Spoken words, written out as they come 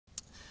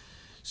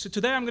So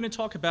today I'm going to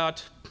talk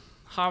about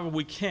how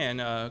we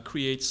can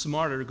create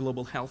smarter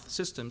global health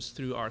systems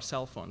through our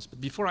cell phones. But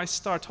before I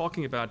start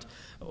talking about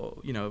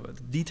the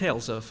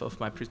details of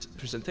my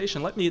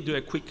presentation, let me do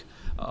a quick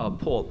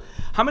poll.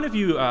 How many of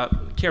you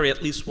carry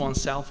at least one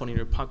cell phone in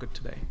your pocket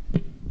today?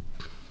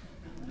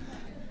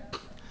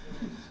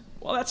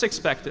 Well, that's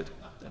expected.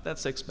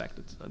 That's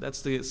expected.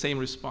 That's the same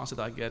response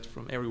that I get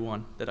from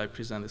everyone that I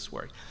present this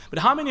work. But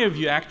how many of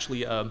you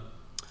actually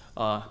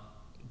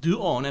do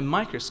own a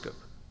microscope?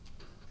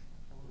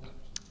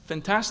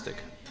 Fantastic,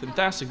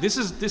 fantastic. This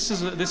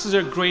is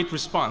a great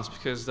response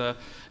because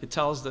it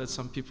tells that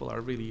some people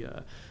are really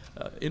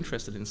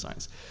interested in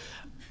science.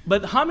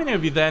 But how many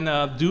of you then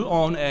do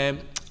own a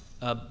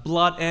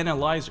blood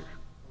analyzer?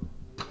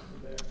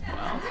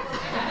 Wow.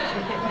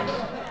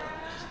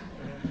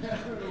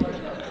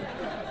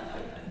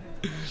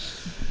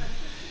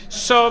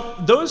 So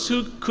those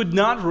who could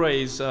not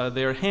raise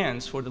their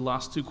hands for the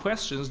last two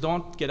questions,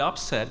 don't get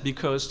upset,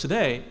 because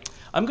today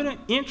I'm going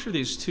to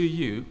introduce to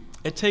you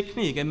a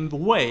technique and a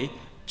way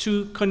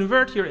to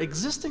convert your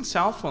existing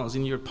cell phones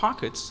in your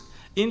pockets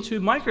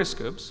into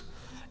microscopes,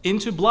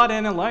 into blood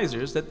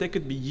analyzers that they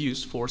could be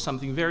used for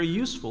something very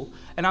useful.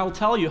 And I'll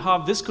tell you how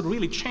this could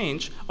really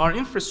change our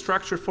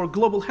infrastructure for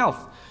global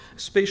health,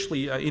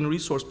 especially in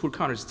resource-poor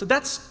countries. So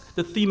that's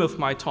the theme of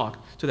my talk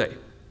today.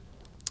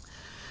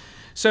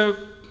 So,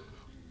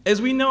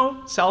 as we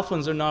know, cell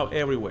phones are now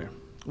everywhere.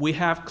 We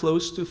have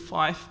close to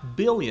 5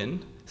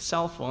 billion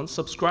cell phone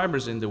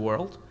subscribers in the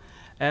world,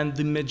 and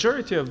the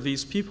majority of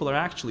these people are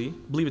actually,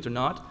 believe it or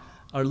not,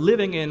 are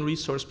living in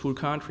resource-poor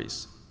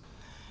countries.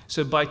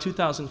 So by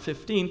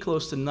 2015,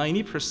 close to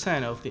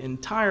 90% of the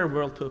entire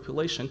world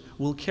population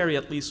will carry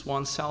at least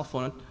one cell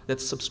phone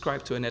that's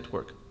subscribed to a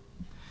network.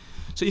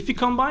 So if you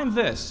combine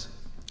this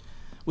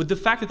with the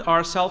fact that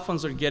our cell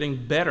phones are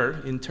getting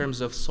better in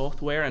terms of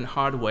software and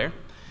hardware,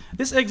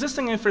 this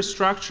existing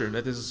infrastructure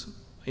that is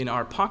in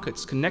our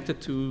pockets connected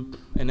to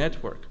a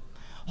network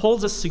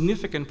holds a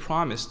significant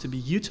promise to be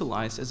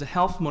utilized as a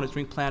health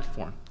monitoring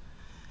platform.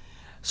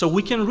 So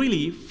we can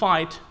really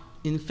fight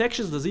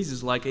infectious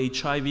diseases like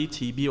HIV,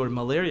 TB, or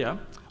malaria,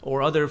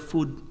 or other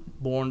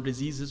food-borne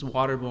diseases,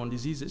 waterborne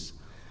diseases,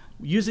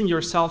 using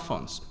your cell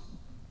phones.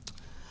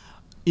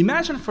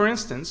 Imagine, for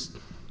instance,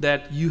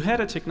 that you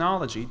had a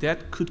technology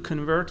that could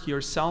convert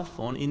your cell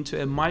phone into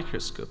a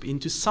microscope,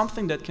 into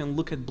something that can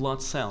look at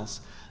blood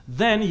cells.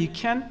 Then you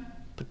can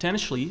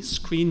potentially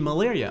screen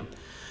malaria.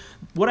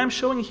 What I'm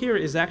showing here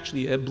is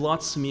actually a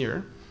blood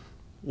smear.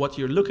 What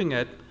you're looking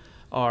at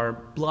are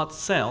blood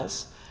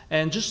cells.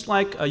 And just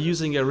like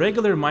using a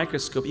regular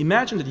microscope,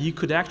 imagine that you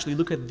could actually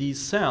look at these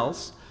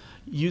cells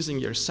using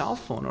your cell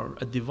phone or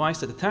a device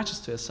that attaches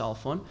to a cell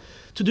phone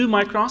to do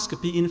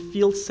microscopy in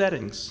field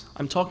settings.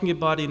 I'm talking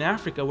about in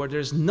Africa where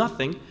there's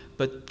nothing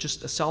but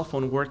just a cell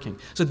phone working.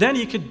 So then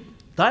you could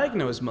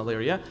diagnose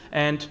malaria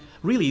and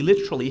really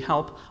literally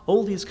help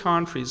all these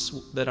countries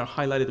that are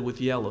highlighted with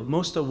yellow,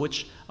 most of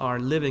which are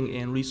living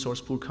in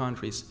resource-poor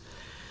countries.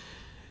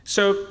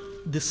 So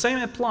the same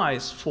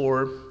applies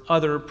for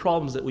other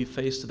problems that we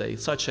face today,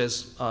 such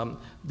as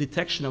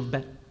detection of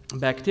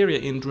bacteria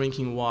in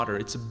drinking water.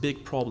 It's a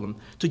big problem.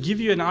 To give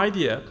you an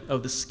idea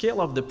of the scale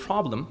of the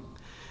problem,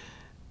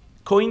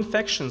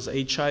 co-infections,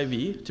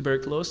 HIV,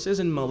 tuberculosis,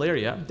 and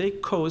malaria, they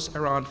cause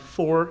around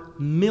 4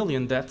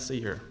 million deaths a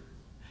year.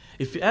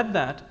 If you add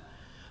that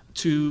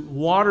to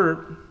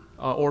water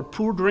or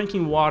poor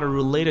drinking water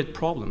related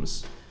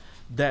problems,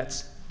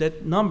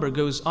 that number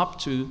goes up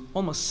to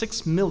almost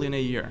 6 million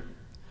a year.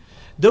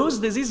 Those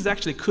diseases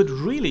actually could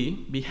really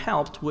be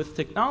helped with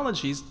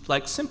technologies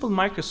like simple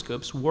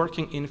microscopes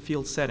working in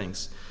field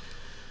settings.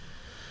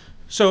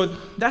 So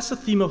that's the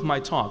theme of my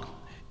talk.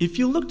 If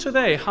you look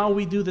today how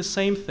we do the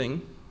same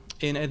thing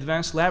in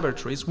advanced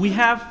laboratories, we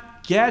have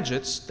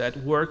gadgets that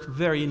work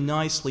very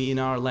nicely in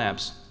our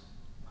labs.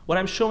 What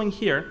I'm showing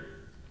here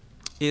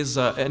is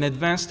an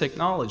advanced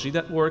technology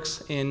that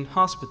works in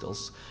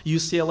hospitals.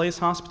 UCLA's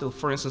hospital,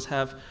 for instance,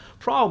 have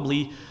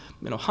probably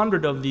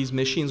 100 of these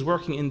machines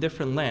working in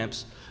different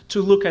labs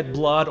to look at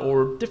blood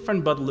or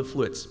different bodily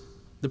fluids.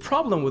 The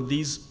problem with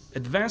these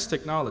advanced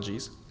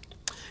technologies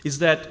is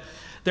that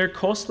they're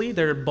costly,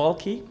 they're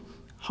bulky,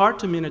 hard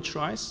to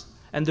miniaturize,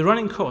 and the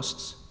running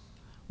costs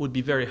would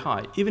be very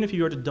high. Even if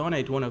you were to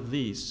donate one of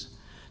these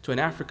to an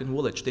African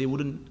village, they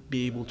wouldn't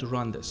be able to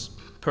run this.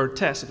 Per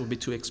test, it would be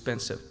too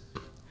expensive.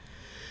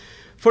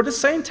 For the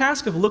same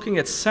task of looking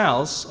at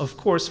cells, of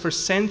course, for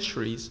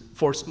centuries,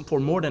 for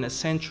more than a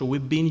century,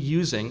 we've been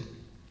using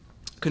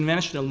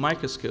conventional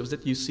microscopes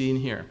that you see in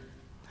here.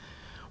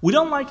 We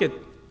don't like it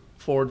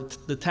for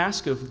the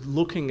task of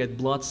looking at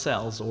blood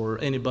cells or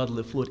any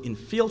bodily fluid in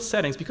field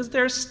settings because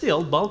they're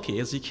still bulky.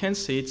 As you can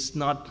see, it's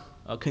not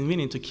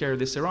convenient to carry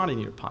this around in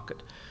your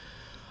pocket.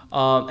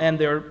 And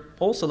they're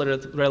also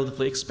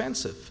relatively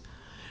expensive.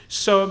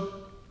 So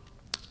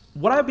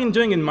what I've been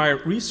doing in my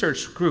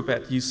research group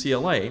at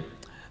UCLA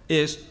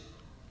is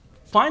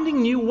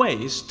finding new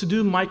ways to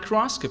do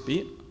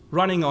microscopy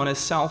running on a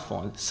cell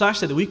phone,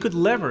 such that we could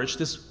leverage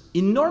this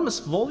enormous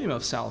volume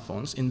of cell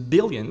phones in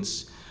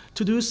billions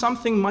to do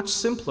something much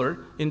simpler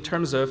in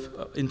terms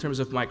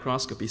of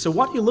microscopy. So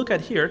what you look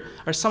at here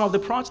are some of the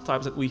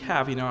prototypes that we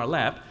have in our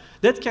lab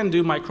that can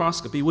do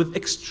microscopy with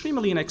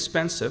extremely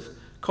inexpensive,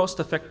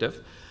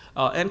 cost-effective,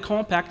 and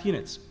compact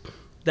units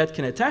that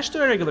can attach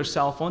to a regular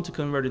cell phone to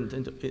convert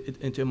it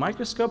into a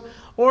microscope,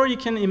 or you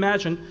can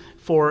imagine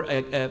for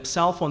a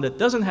cell phone that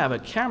doesn't have a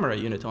camera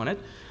unit on it,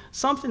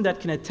 something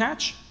that can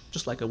attach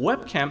just like a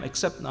webcam,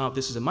 except now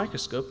this is a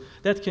microscope,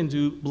 that can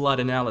do blood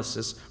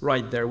analysis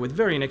right there with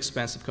very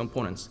inexpensive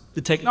components.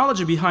 The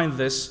technology behind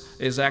this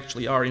is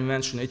actually our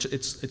invention.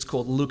 It's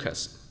called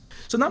Lucas.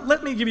 So now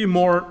let me give you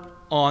more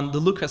on the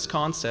Lucas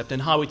concept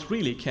and how it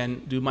really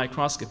can do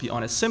microscopy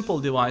on a simple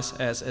device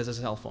as a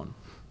cell phone.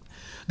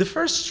 The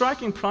first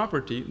striking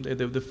property,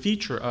 the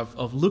feature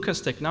of Lucas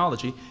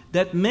technology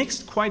that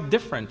makes it quite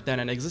different than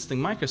an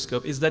existing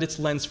microscope is that it's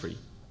lens-free.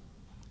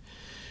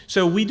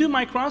 So we do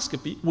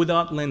microscopy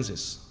without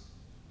lenses.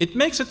 It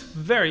makes it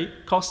very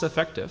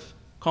cost-effective,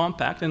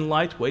 compact, and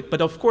lightweight, but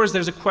of course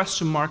there's a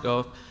question mark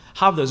of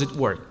how does it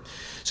work.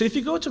 So if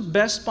you go to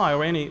Best Buy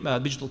or any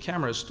digital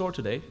camera store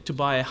today to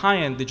buy a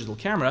high-end digital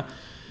camera,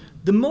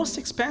 the most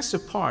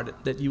expensive part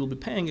that you will be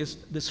paying is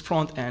this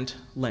front-end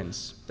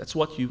lens. That's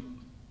what you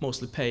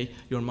mostly pay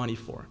your money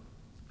for.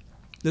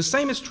 The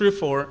same is true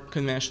for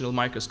conventional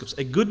microscopes.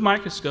 A good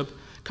microscope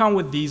comes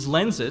with these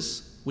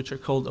lenses, which are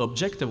called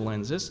objective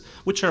lenses,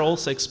 which are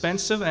also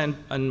expensive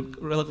and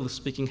relatively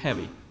speaking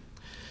heavy.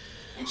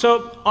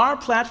 So our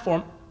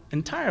platform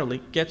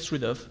entirely gets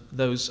rid of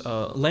those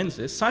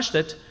lenses such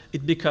that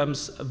it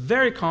becomes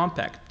very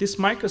compact. This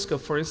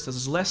microscope, for instance,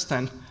 is less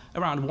than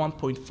around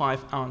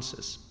 1.5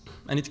 ounces.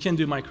 And it can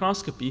do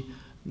microscopy,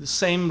 the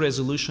same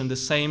resolution, the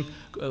same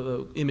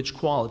image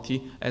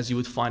quality as you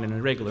would find in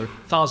a regular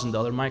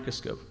 $1,000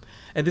 microscope.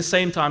 At the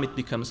same time, it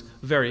becomes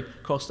very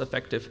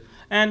cost-effective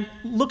and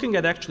looking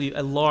at actually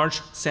a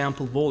large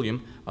sample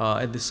volume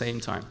at the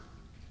same time.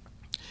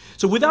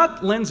 So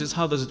without lenses,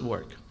 how does it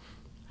work?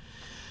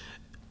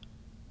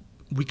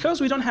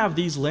 Because we don't have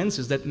these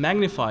lenses that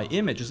magnify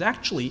images,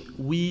 actually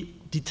we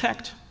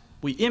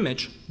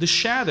image the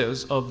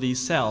shadows of these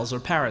cells or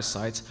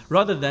parasites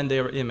rather than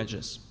their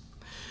images.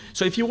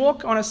 So if you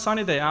walk on a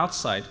sunny day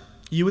outside,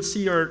 you would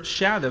see your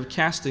shadow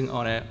casting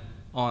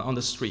on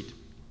the street.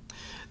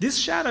 This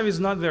shadow is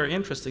not very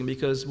interesting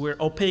because we're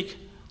opaque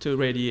to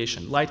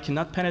radiation. Light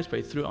cannot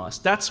penetrate through us.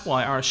 That's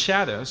why our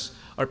shadows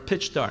are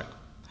pitch dark.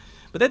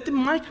 But at the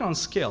micron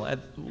scale, at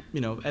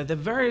the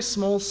very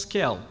small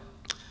scale,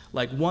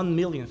 like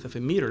 1/1,000,000th of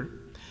a meter,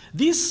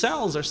 these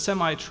cells are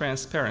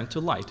semi-transparent to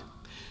light.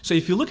 So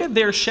if you look at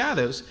their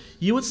shadows,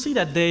 you would see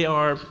that they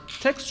are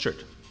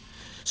textured.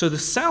 So the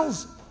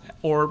cells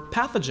or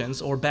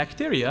pathogens or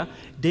bacteria,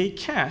 they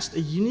cast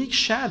a unique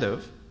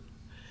shadow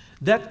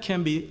that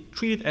can be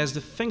treated as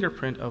the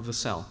fingerprint of the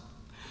cell.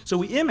 So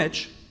we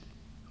image,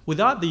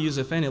 without the use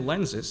of any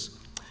lenses,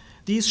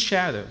 these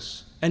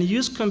shadows and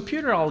use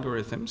computer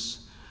algorithms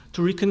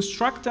to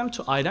reconstruct them,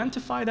 to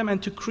identify them,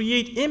 and to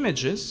create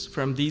images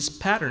from these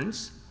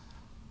patterns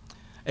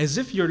as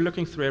if you're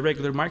looking through a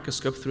regular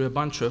microscope through a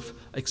bunch of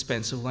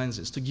expensive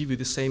lenses to give you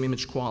the same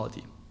image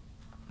quality.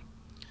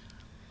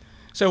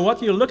 So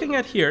what you're looking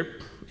at here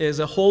is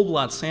a whole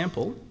blood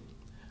sample,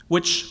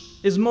 which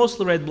is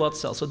mostly red blood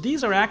cells. So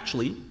these are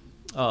actually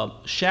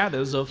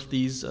shadows of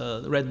these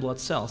red blood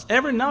cells.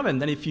 Every now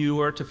and then, if you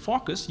were to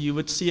focus, you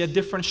would see a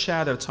different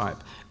shadow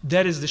type.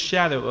 That is the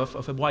shadow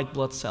of a white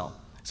blood cell.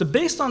 So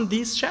based on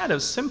these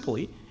shadows,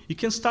 simply, you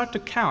can start to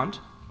count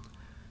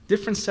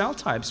different cell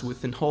types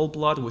within whole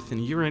blood, within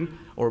urine,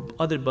 or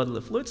other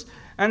bodily fluids,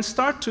 and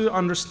start to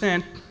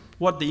understand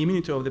what the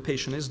immunity of the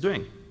patient is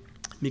doing.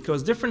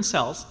 Because different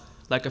cells,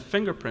 like a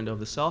fingerprint of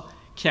the cell,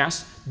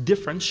 cast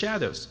different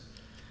shadows.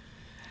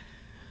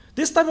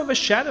 This type of a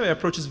shadow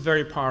approach is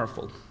very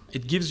powerful.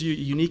 It gives you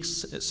unique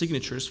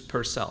signatures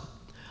per cell.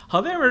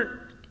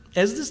 However,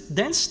 as this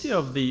density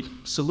of the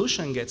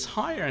solution gets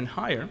higher and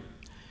higher,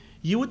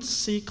 you would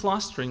see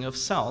clustering of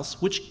cells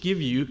which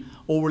give you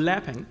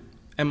overlapping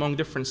among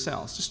different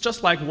cells. It's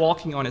just like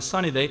walking on a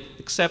sunny day,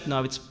 except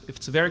now if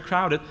it's very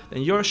crowded,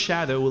 then your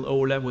shadow will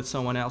overlap with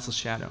someone else's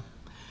shadow.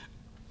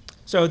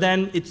 So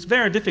then it's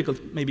very difficult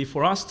maybe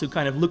for us to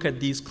kind of look at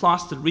these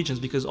clustered regions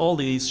because all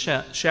these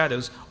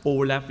shadows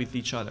overlap with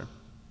each other.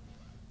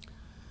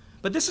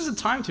 But this is a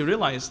time to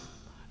realize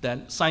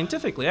that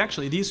scientifically,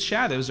 actually, these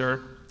shadows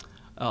are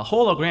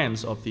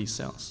holograms of these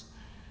cells.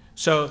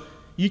 So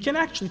you can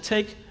actually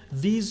take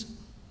these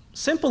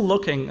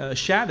simple-looking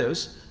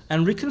shadows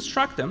and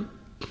reconstruct them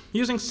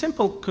using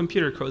simple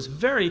computer codes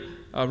very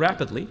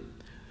rapidly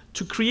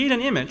to create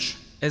an image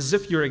as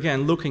if you're,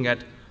 again, looking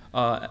at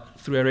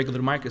through a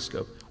regular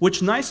microscope,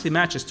 which nicely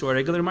matches to a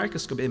regular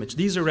microscope image.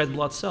 These are red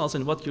blood cells,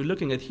 and what you're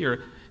looking at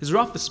here is,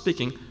 roughly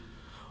speaking,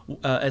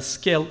 a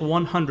scale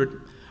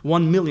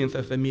 1/1,000,000th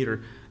of a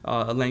meter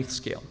length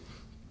scale.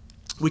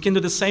 We can do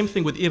the same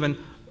thing with even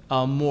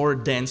more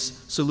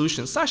dense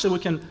solutions, such that we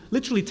can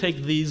literally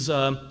take these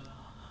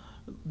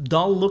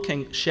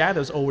dull-looking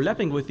shadows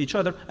overlapping with each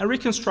other and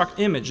reconstruct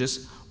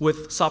images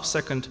with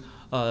sub-second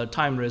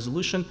time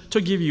resolution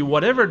to give you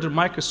whatever the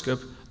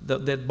microscope,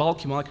 that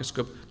bulky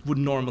microscope, would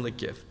normally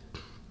give.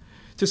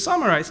 To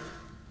summarize,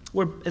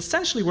 we're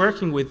essentially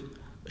working with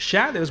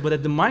shadows, but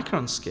at the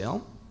micron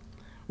scale.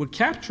 We're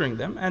capturing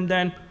them, and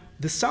then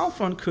the cell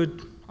phone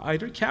could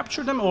either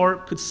capture them or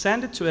could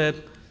send it to a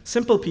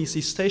simple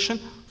PC station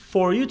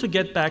for you to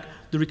get back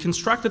the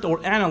reconstructed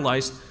or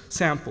analyzed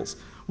samples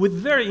with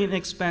very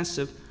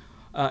inexpensive,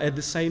 at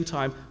the same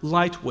time,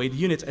 lightweight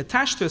units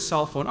attached to a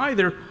cell phone,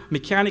 either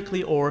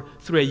mechanically or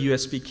through a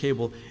USB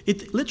cable.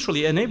 It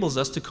literally enables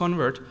us to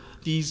convert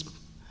these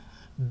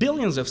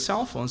billions of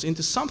cell phones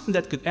into something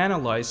that could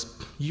analyze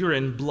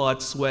urine,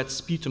 blood, sweat,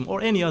 sputum,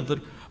 or any other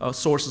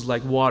sources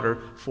like water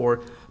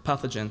for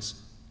pathogens.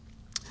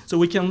 So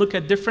we can look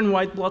at different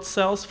white blood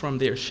cells from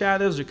their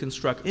shadows,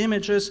 reconstruct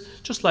images,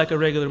 just like a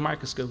regular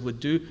microscope would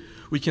do.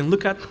 We can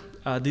look at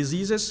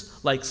diseases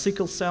like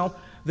sickle cell.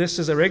 This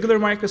is a regular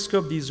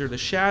microscope. These are the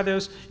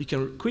shadows. You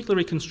can quickly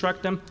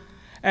reconstruct them,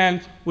 and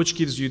which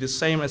gives you the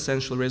same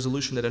essential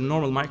resolution that a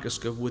normal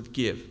microscope would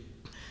give.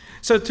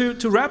 So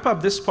to wrap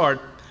up this part,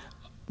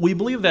 we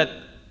believe that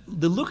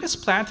the Lucas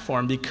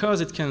platform,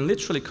 because it can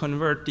literally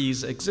convert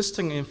these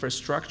existing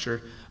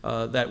infrastructure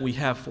that we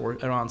have for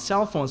around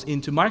cell phones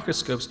into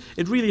microscopes,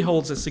 it really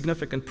holds a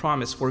significant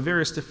promise for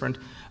various different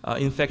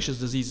infectious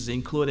diseases,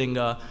 including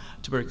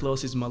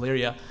tuberculosis,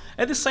 malaria.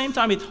 At the same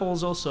time, it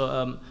holds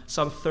also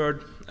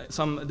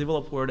some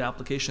developed world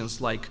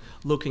applications, like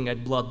looking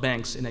at blood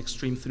banks in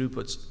extreme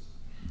throughputs.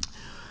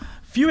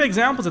 Few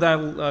examples that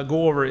I'll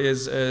go over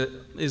is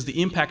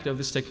the impact of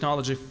this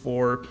technology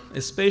for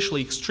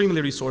especially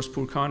extremely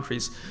resource-poor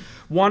countries.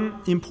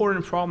 One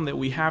important problem that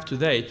we have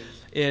today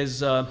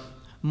is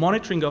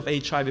monitoring of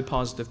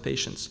HIV-positive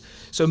patients.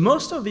 So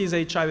most of these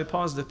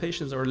HIV-positive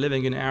patients are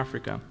living in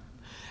Africa.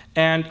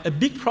 And a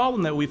big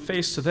problem that we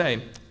face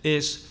today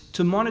is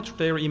to monitor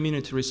their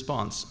immunity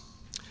response.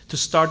 To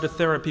start the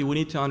therapy, we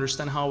need to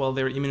understand how well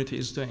their immunity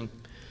is doing.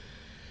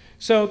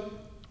 So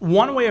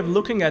one way of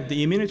looking at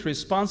the immunity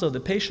response of the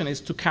patient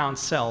is to count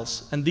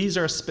cells, and these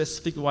are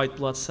specific white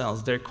blood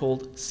cells. They're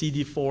called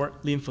CD4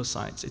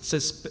 lymphocytes. It's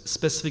a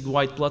specific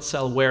white blood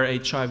cell where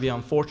HIV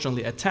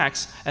unfortunately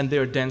attacks and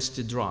their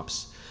density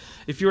drops.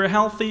 If you're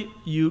healthy,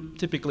 you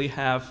typically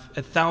have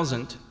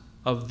 1,000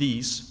 of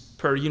these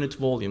per unit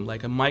volume,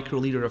 like a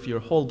microliter of your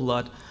whole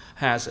blood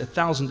has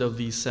 1,000 of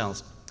these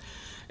cells.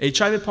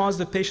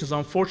 HIV-positive patients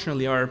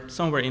unfortunately are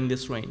somewhere in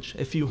this range,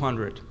 a few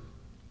hundred.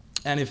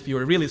 And if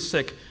you're really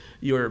sick,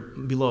 you're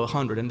below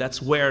 100, and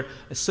that's where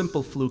a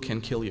simple flu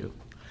can kill you.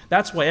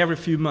 That's why every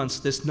few months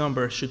this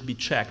number should be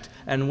checked,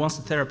 and once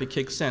the therapy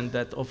kicks in,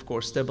 that of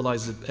course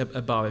stabilizes it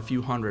above a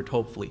few hundred,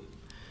 hopefully.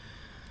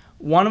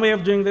 One way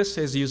of doing this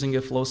is using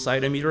a flow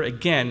cytometer.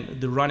 Again,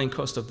 the running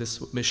cost of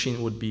this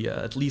machine would be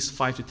at least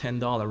 $5 to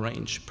 $10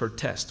 range per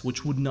test,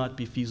 which would not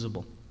be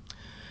feasible.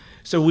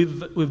 So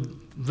we've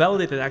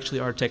validated actually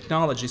our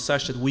technology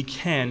such that we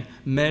can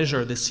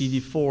measure the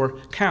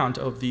CD4 count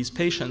of these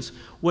patients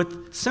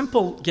with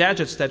simple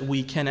gadgets that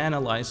we can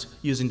analyze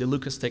using the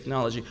Lucas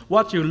technology.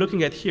 What you're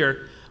looking at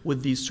here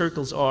with these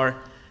circles are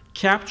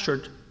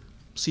captured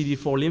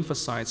CD4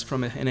 lymphocytes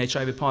from an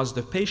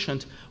HIV-positive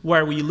patient,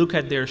 where we look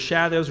at their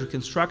shadows,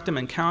 reconstruct them,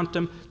 and count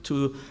them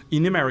to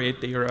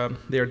enumerate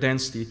their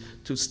density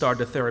to start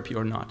the therapy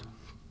or not.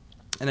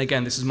 And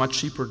again, this is much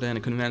cheaper than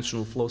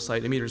conventional flow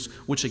cytometers,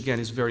 which again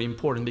is very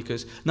important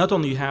because not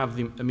only you have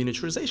the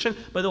miniaturization,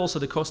 but also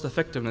the cost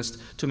effectiveness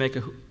to make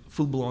a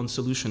full-blown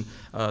solution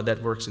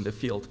that works in the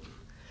field.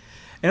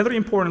 Another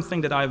important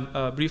thing that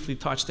I've briefly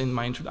touched in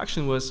my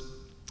introduction was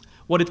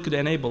what it could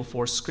enable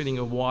for screening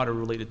of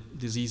water-related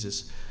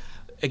diseases.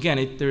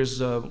 Again,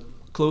 there's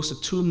close to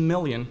 2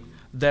 million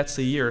deaths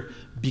a year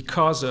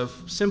because of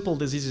simple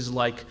diseases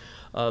like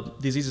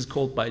diseases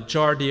called by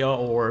Giardia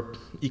or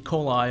E.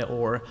 coli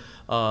or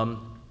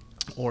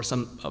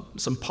some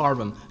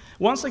parvum.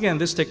 Once again,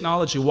 this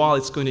technology, while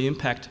it's going to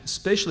impact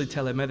especially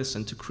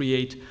telemedicine to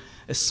create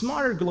a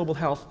smarter global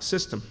health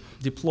system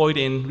deployed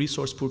in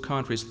resource-poor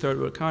countries,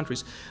 third-world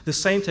countries, the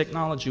same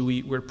technology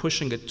we're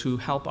pushing it to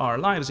help our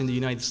lives in the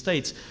United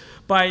States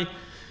by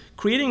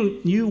creating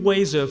new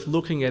ways of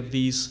looking at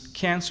these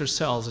cancer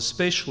cells,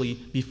 especially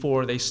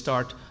before they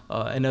start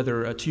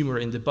another tumor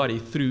in the body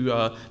through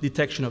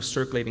detection of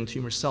circulating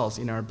tumor cells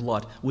in our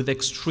blood with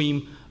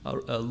extreme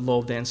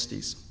low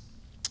densities.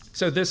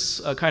 So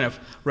this kind of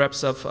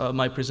wraps up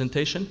my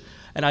presentation,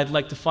 and I'd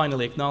like to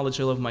finally acknowledge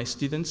all of my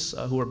students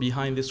who are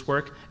behind this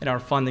work and our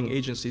funding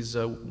agencies,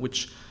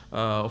 which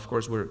of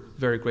course we're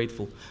very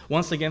grateful.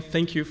 Once again,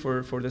 thank you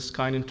for this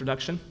kind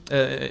invitation,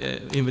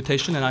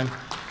 and I'm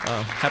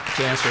happy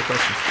to answer your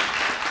questions.